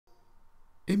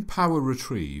In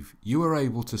PowerRetrieve, you are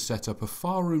able to set up a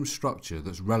file room structure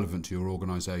that's relevant to your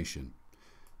organisation,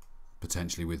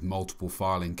 potentially with multiple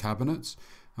filing cabinets,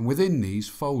 and within these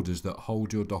folders that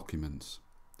hold your documents.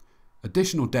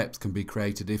 Additional depth can be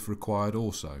created if required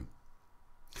also.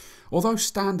 Although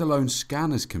standalone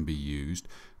scanners can be used,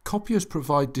 copiers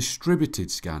provide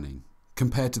distributed scanning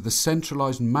compared to the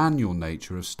centralised manual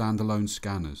nature of standalone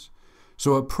scanners,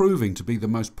 so are proving to be the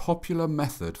most popular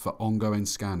method for ongoing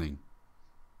scanning.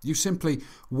 You simply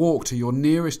walk to your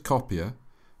nearest copier,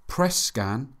 press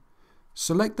scan,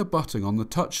 select the button on the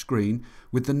touch screen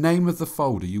with the name of the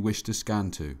folder you wish to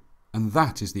scan to, and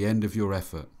that is the end of your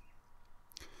effort.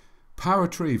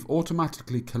 PowerRetrieve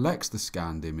automatically collects the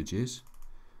scanned images,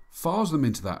 files them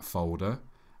into that folder,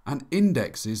 and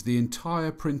indexes the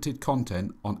entire printed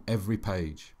content on every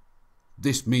page.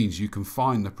 This means you can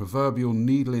find the proverbial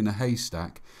needle in a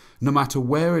haystack no matter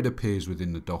where it appears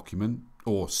within the document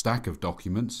or stack of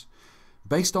documents,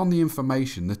 based on the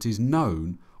information that is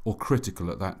known or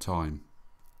critical at that time.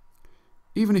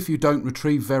 Even if you don't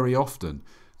retrieve very often,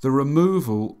 the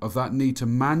removal of that need to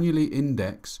manually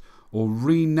index or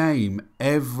rename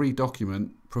every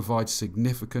document provides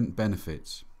significant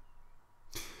benefits.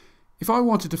 If I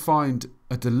wanted to find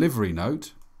a delivery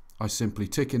note, I simply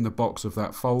tick in the box of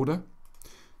that folder,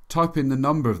 type in the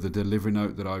number of the delivery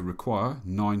note that I require,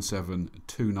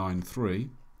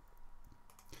 97293.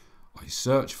 I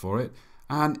search for it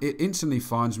and it instantly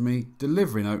finds me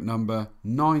delivery note number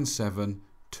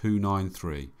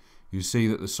 97293. You see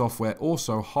that the software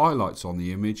also highlights on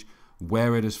the image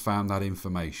where it has found that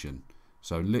information.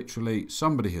 So literally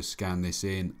somebody has scanned this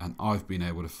in and I've been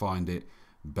able to find it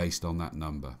based on that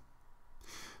number.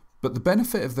 But the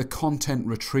benefit of the content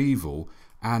retrieval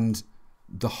and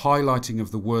the highlighting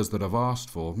of the words that I've asked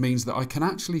for means that I can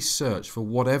actually search for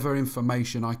whatever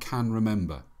information I can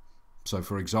remember. So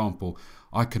for example,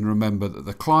 I can remember that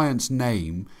the client's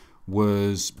name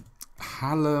was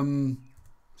Hallam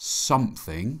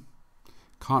something,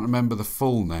 can't remember the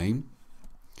full name.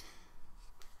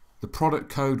 The product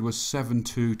code was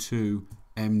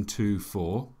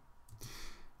 722M24.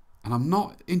 And I'm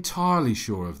not entirely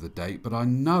sure of the date, but I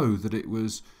know that it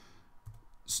was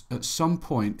at some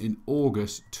point in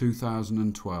August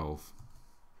 2012.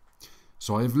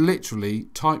 So I've literally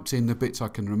typed in the bits I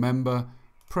can remember,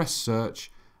 press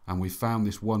search, and we found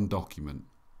this one document.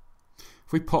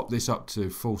 If we pop this up to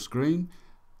full screen,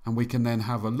 and we can then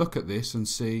have a look at this and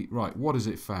see, right, what has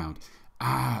it found?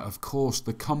 Ah, of course,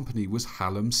 the company was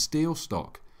Hallam Steel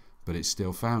Stock, but it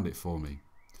still found it for me.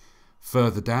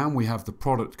 Further down we have the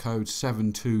product code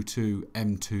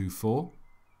 722M24,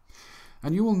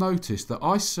 and you will notice that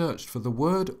I searched for the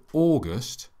word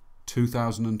August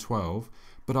 2012,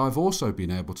 but I've also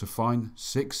been able to find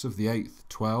 6th of the 8th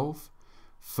 12,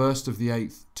 1st of the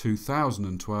 8th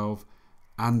 2012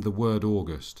 and the word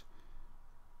August.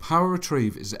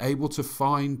 PowerRetrieve is able to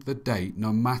find the date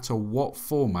no matter what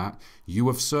format you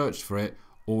have searched for it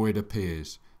or it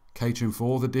appears, catering for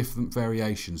all the different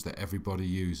variations that everybody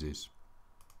uses.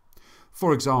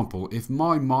 For example, if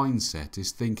my mindset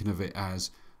is thinking of it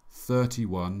as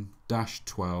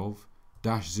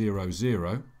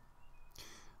 31-12-00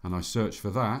 and I search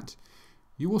for that,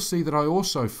 you will see that I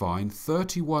also find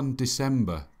 31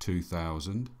 December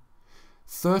 2000,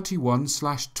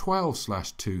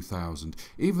 31/12/2000.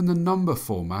 Even the number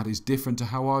format is different to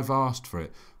how I've asked for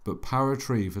it, but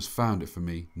PowerRetrieve has found it for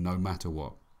me no matter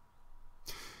what.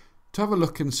 To have a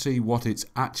look and see what it's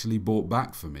actually brought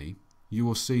back for me, you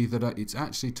will see that it's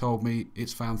actually told me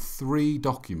it's found 3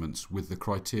 documents with the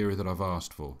criteria that I've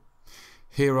asked for.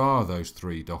 Here are those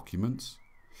 3 documents.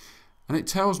 And it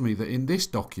tells me that in this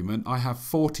document I have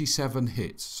 47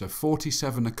 hits, so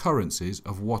 47 occurrences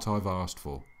of what I've asked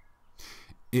for.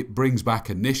 It brings back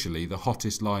initially the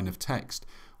hottest line of text,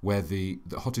 where the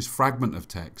hottest fragment of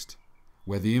text,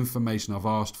 where the information I've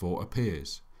asked for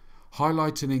appears,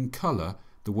 highlighting in colour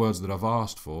the words that I've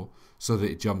asked for so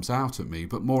that it jumps out at me,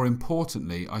 but more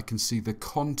importantly I can see the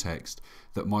context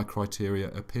that my criteria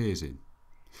appears in.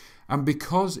 And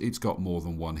because it's got more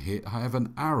than one hit, I have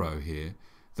an arrow here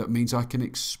that means I can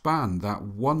expand that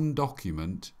one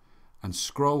document and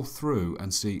scroll through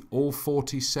and see all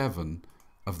 47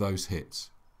 of those hits.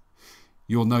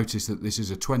 You'll notice that this is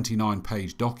a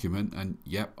 29-page document, and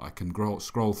yep, I can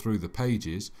scroll through the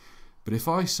pages. But if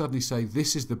I suddenly say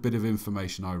this is the bit of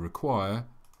information I require,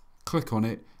 click on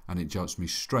it and it jumps me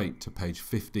straight to page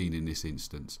 15 in this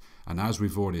instance, and as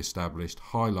we've already established,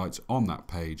 highlights on that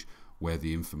page where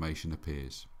the information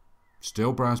appears.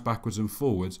 Still browse backwards and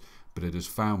forwards, but it has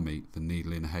found me the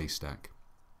needle in a haystack.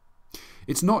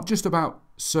 It's not just about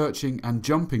searching and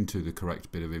jumping to the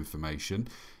correct bit of information,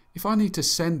 If I need to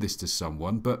send this to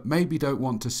someone but maybe don't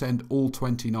want to send all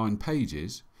 29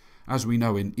 pages, as we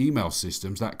know in email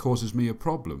systems that causes me a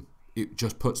problem. It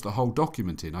just puts the whole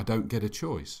document in, I don't get a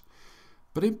choice.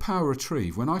 But in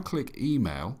PowerRetrieve, when I click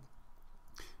email,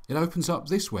 it opens up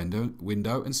this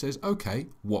window and says, okay,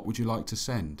 what would you like to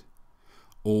send?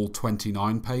 All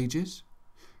 29 pages?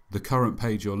 The current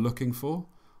page you're looking for?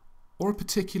 Or a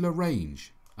particular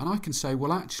range? And I can say,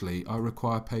 well actually I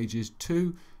require pages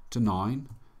 2 to 9,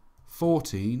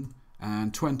 14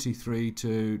 and 23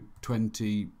 to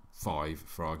 25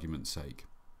 for argument's sake.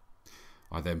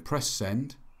 I then press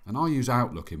send, and I use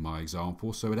Outlook in my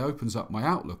example, so it opens up my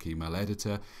Outlook email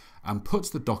editor and puts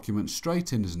the document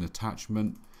straight in as an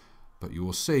attachment, but you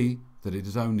will see that it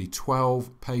is only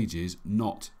 12 pages,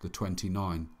 not the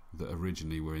 29 that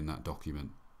originally were in that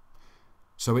document.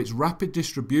 So it's rapid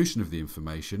distribution of the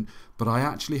information, but I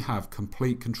actually have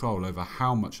complete control over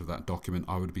how much of that document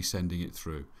I would be sending it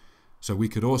through. So we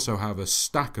could also have a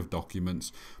stack of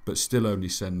documents, but still only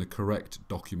send the correct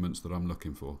documents that I'm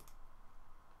looking for.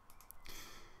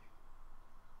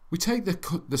 We take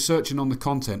the searching on the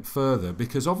content further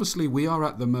because obviously we are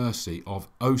at the mercy of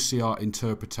OCR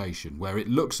interpretation, where it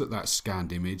looks at that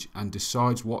scanned image and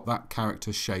decides what that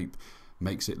character shape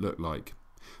makes it look like.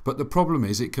 But the problem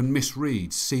is it can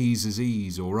misread C's as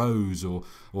E's or O's or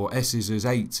S's as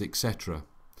 8's, etc.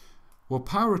 Well,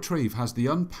 PowerRetrieve has the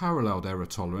unparalleled error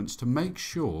tolerance to make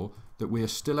sure that we are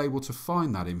still able to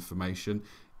find that information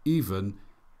even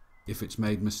if it's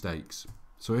made mistakes.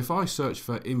 So if I search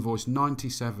for invoice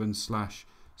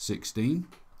 97/16,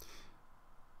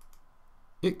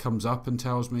 it comes up and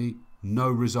tells me no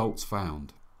results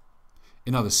found.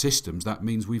 In other systems that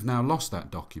means we've now lost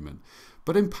that document.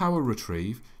 But in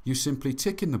PowerRetrieve you simply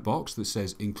tick in the box that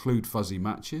says include fuzzy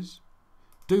matches,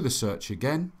 do the search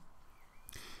again,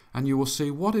 and you will see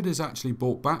what it has actually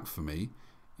brought back for me.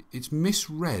 It's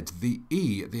misread the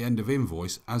E at the end of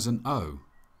invoice as an O.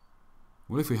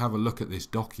 Well, if we have a look at this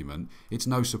document, it's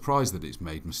no surprise that it's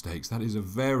made mistakes. That is a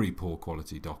very poor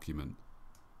quality document.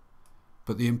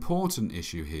 But the important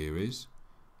issue here is,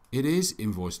 it is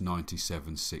invoice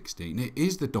 97/16. It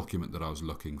is the document that I was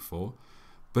looking for,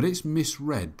 but it's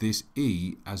misread this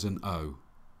E as an O.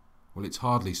 Well, it's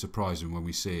hardly surprising when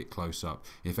we see it close up.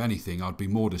 If anything, I'd be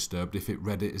more disturbed if it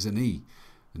read it as an E.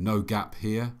 No gap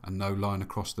here and no line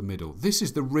across the middle. This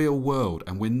is the real world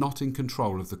and we're not in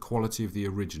control of the quality of the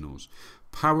originals.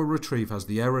 PowerRetrieve has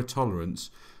the error tolerance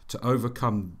to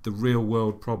overcome the real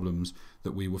world problems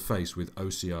that we will face with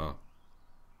OCR.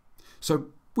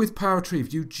 So with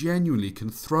PowerRetrieve you genuinely can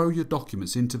throw your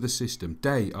documents into the system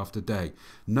day after day.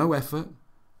 No effort,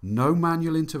 no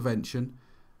manual intervention.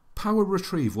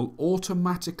 PowerRetrieve will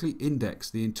automatically index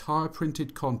the entire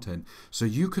printed content so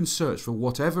you can search for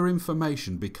whatever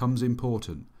information becomes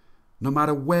important, no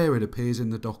matter where it appears in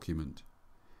the document.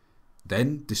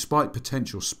 Then, despite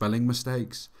potential spelling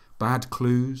mistakes, bad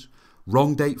clues,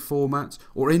 wrong date formats,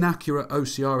 or inaccurate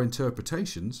OCR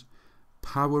interpretations,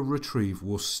 PowerRetrieve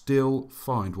will still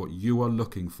find what you are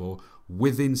looking for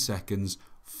within seconds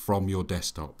from your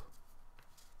desktop.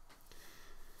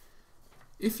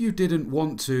 If you didn't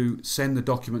want to send the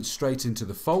document straight into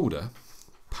the folder,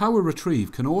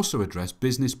 PowerRetrieve can also address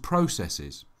business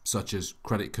processes such as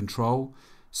credit control,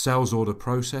 sales order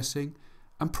processing,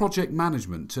 and project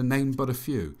management, to name but a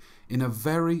few, in a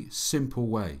very simple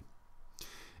way.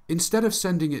 Instead of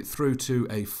sending it through to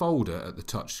a folder at the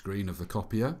touchscreen of the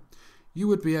copier, you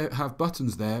would have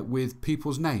buttons there with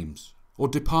people's names, or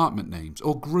department names,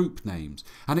 or group names,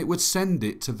 and it would send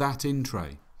it to that in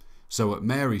tray. So at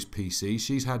Mary's PC,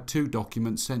 she's had 2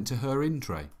 documents sent to her in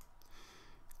tray.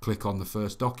 Click on the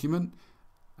first document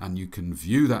and you can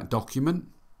view that document.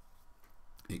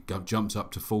 It jumps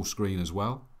up to full screen as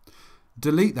well.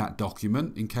 Delete that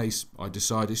document in case I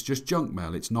decide it's just junk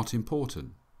mail, it's not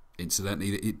important.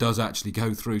 Incidentally, it does actually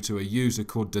go through to a user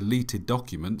called deleted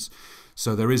documents,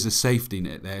 so there is a safety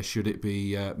net there should it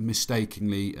be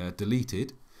mistakenly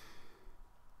deleted.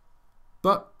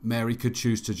 But Mary could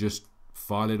choose to just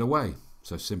file it away,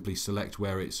 so simply select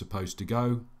where it's supposed to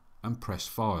go and press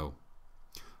file.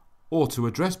 Or to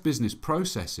address business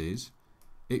processes,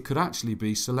 it could actually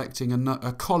be selecting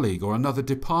a colleague or another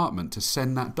department to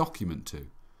send that document to.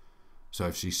 So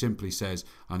if she simply says,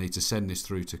 I need to send this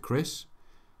through to Chris,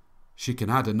 she can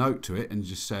add a note to it and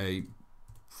just say,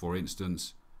 for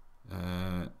instance,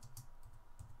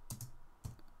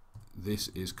 this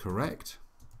is correct, ?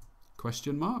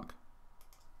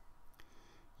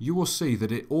 You will see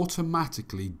that it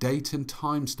automatically date and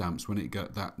timestamps when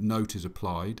that note is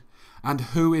applied and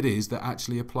who it is that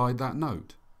actually applied that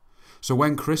note. So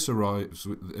when Chris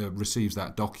receives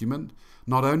that document,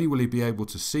 not only will he be able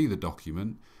to see the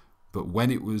document, but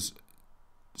when it was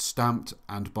stamped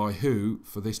and by who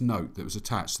for this note that was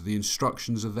attached. So the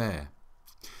instructions are there.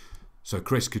 So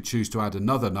Chris could choose to add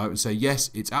another note and say, yes,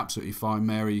 it's absolutely fine,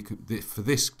 Mary, you could, for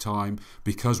this time,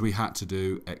 because we had to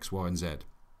do X, Y, and Z.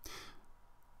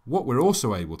 What we're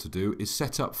also able to do is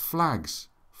set up flags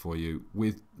for you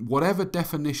with whatever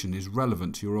definition is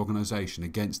relevant to your organisation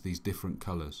against these different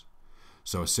colours.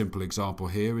 So a simple example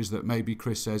here is that maybe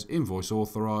Chris says invoice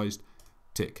authorised,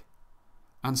 tick,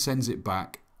 and sends it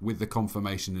back with the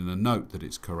confirmation in a note that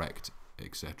it's correct,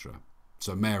 etc.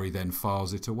 So Mary then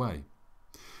files it away.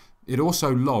 It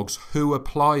also logs who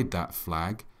applied that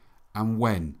flag and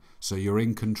when, so you're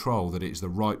in control that it's the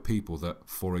right people that,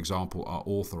 for example, are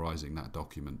authorising that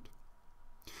document.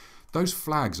 Those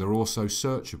flags are also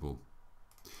searchable.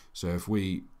 So if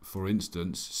we, for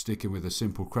instance, sticking with a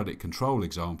simple credit control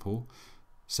example,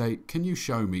 say, can you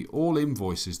show me all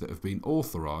invoices that have been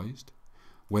authorised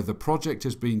where the project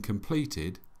has been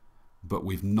completed but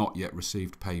we've not yet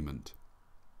received payment?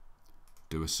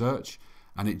 Do a search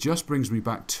and it just brings me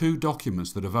back 2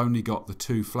 documents that have only got the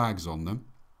 2 flags on them.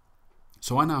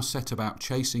 So I now set about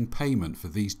chasing payment for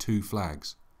these 2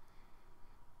 flags.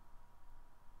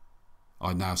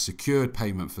 I now secured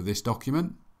payment for this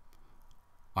document.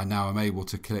 I now am able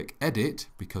to click edit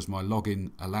because my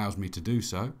login allows me to do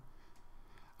so.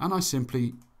 And I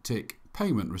simply tick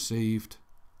payment received,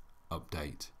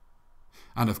 update.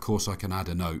 And of course I can add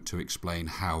a note to explain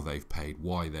how they've paid,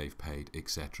 why they've paid,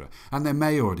 etc. And there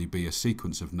may already be a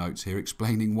sequence of notes here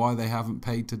explaining why they haven't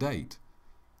paid to date.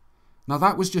 Now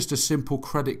that was just a simple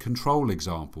credit control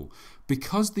example.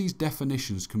 Because these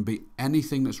definitions can be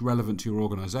anything that's relevant to your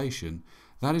organisation,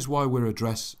 that is why we're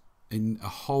addressing a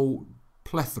whole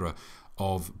plethora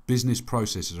of business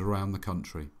processes around the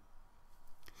country.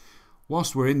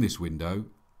 Whilst we're in this window,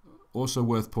 also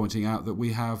worth pointing out that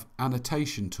we have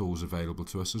annotation tools available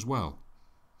to us as well.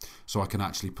 So I can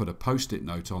actually put a post-it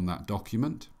note on that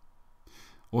document.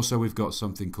 Also we've got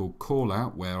something called call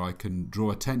out where I can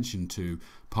draw attention to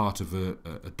part of a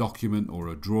document or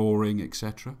a drawing,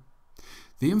 etc.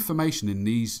 The information in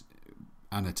these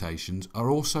annotations are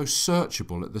also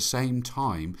searchable at the same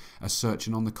time as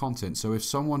searching on the content. So if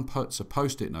someone puts a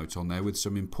post-it note on there with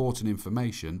some important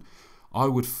information, I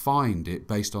would find it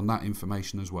based on that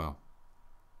information as well.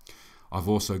 I've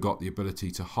also got the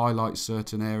ability to highlight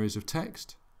certain areas of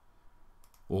text,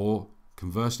 or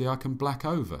conversely I can black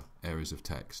over areas of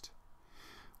text.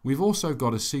 We've also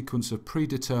got a sequence of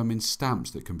predetermined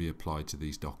stamps that can be applied to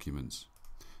these documents.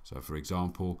 So for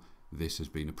example, this has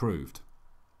been approved.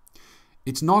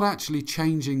 It's not actually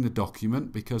changing the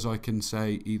document because I can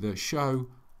say either show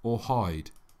or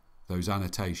hide those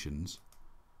annotations.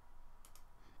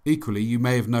 Equally, you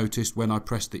may have noticed when I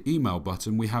press the email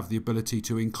button, we have the ability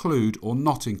to include or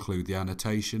not include the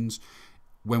annotations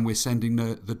when we're sending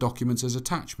the documents as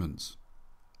attachments.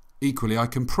 Equally, I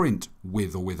can print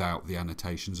with or without the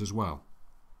annotations as well.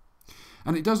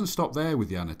 And it doesn't stop there with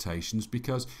the annotations,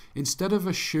 because instead of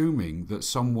assuming that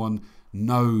someone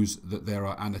knows that there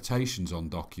are annotations on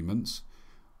documents,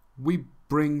 we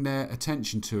bring their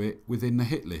attention to it within the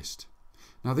hit list.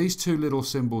 Now these 2 little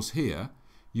symbols here,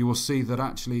 you will see that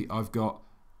actually I've got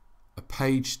a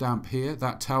page stamp here.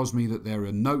 That tells me that there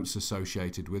are notes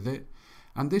associated with it.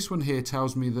 And this one here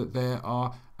tells me that there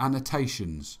are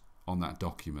annotations on that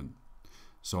document.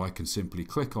 So I can simply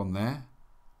click on there.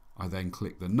 I then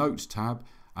click the Notes tab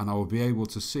and I will be able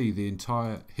to see the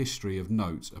entire history of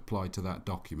notes applied to that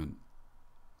document.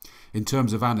 In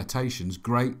terms of annotations,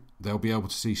 great, they'll be able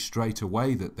to see straight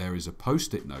away that there is a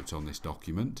post-it note on this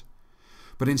document.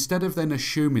 But instead of then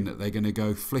assuming that they're going to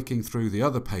go flicking through the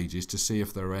other pages to see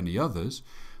if there are any others,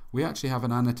 we actually have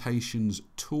an Annotations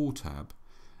Tool Tab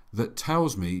that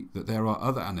tells me that there are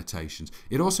other annotations.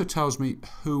 It also tells me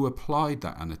who applied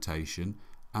that annotation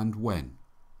and when.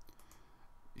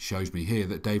 It shows me here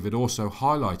that David also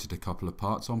highlighted a couple of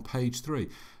parts on page 3.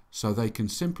 So they can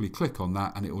simply click on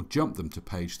that and it will jump them to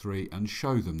page 3 and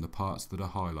show them the parts that are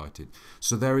highlighted.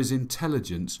 So there is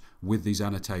intelligence with these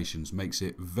annotations, makes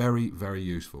it very, very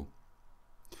useful.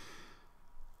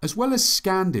 As well as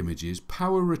scanned images,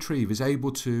 PowerRetrieve is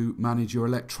able to manage your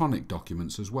electronic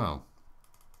documents as well.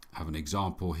 I have an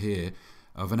example here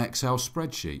of an Excel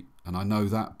spreadsheet, and I know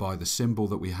that by the symbol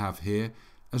that we have here,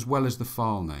 as well as the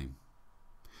file name.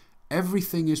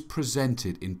 Everything is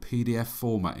presented in PDF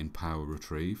format in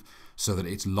PowerRetrieve so that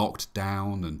it's locked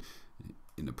down, and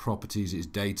in the properties it's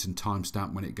date and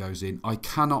timestamp when it goes in. I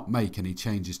cannot make any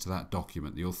changes to that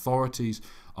document. The authorities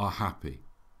are happy.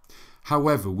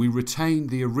 However, we retain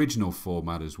the original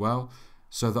format as well,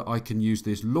 so that I can use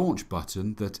this launch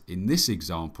button that in this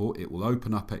example it will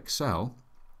open up Excel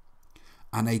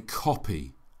and a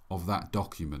copy of that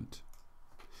document.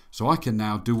 So I can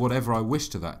now do whatever I wish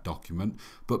to that document,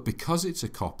 but because it's a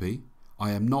copy,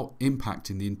 I am not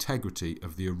impacting the integrity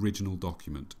of the original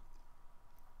document.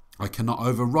 I cannot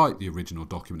overwrite the original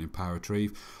document in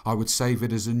PowerRetrieve. I would save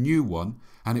it as a new one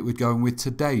and it would go in with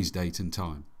today's date and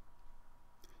time.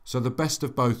 So the best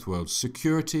of both worlds,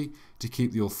 security to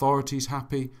keep the authorities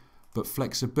happy, but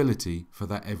flexibility for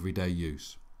that everyday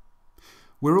use.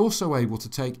 We're also able to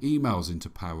take emails into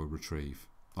PowerRetrieve.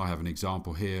 I have an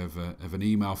example here of an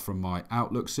email from my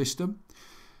Outlook system.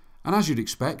 And as you'd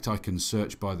expect, I can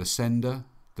search by the sender,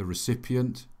 the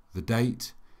recipient, the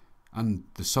date, and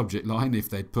the subject line if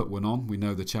they'd put one on. We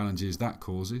know the challenges that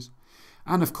causes.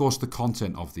 And of course the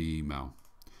content of the email.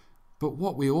 But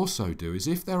what we also do is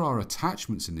if there are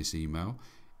attachments in this email,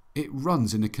 it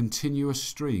runs in a continuous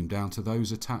stream down to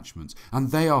those attachments, and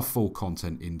they are full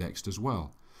content indexed as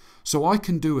well. So I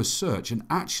can do a search and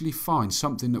actually find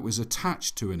something that was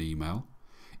attached to an email.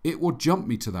 It will jump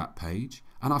me to that page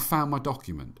and I found my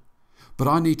document. But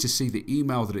I need to see the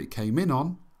email that it came in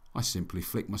on. I simply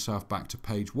flick myself back to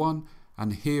page 1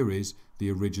 and here is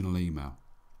the original email.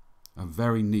 A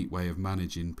very neat way of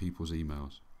managing people's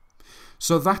emails.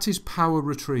 So that is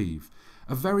PowerRetrieve,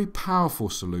 a very powerful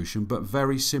solution but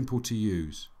very simple to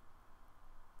use.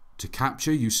 To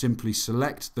capture, you simply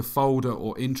select the folder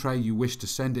or in tray you wish to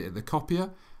send it at the copier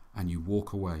and you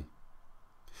walk away.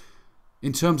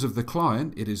 In terms of the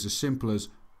client, it is as simple as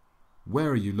where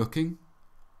are you looking,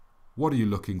 what are you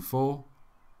looking for,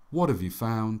 what have you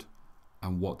found,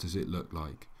 and what does it look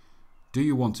like? Do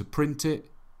you want to print it,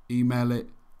 email it,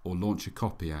 or launch a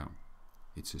copy out?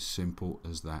 It's as simple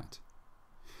as that.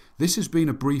 This has been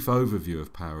a brief overview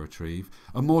of PowerRetrieve.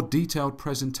 A more detailed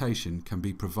presentation can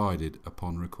be provided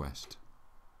upon request.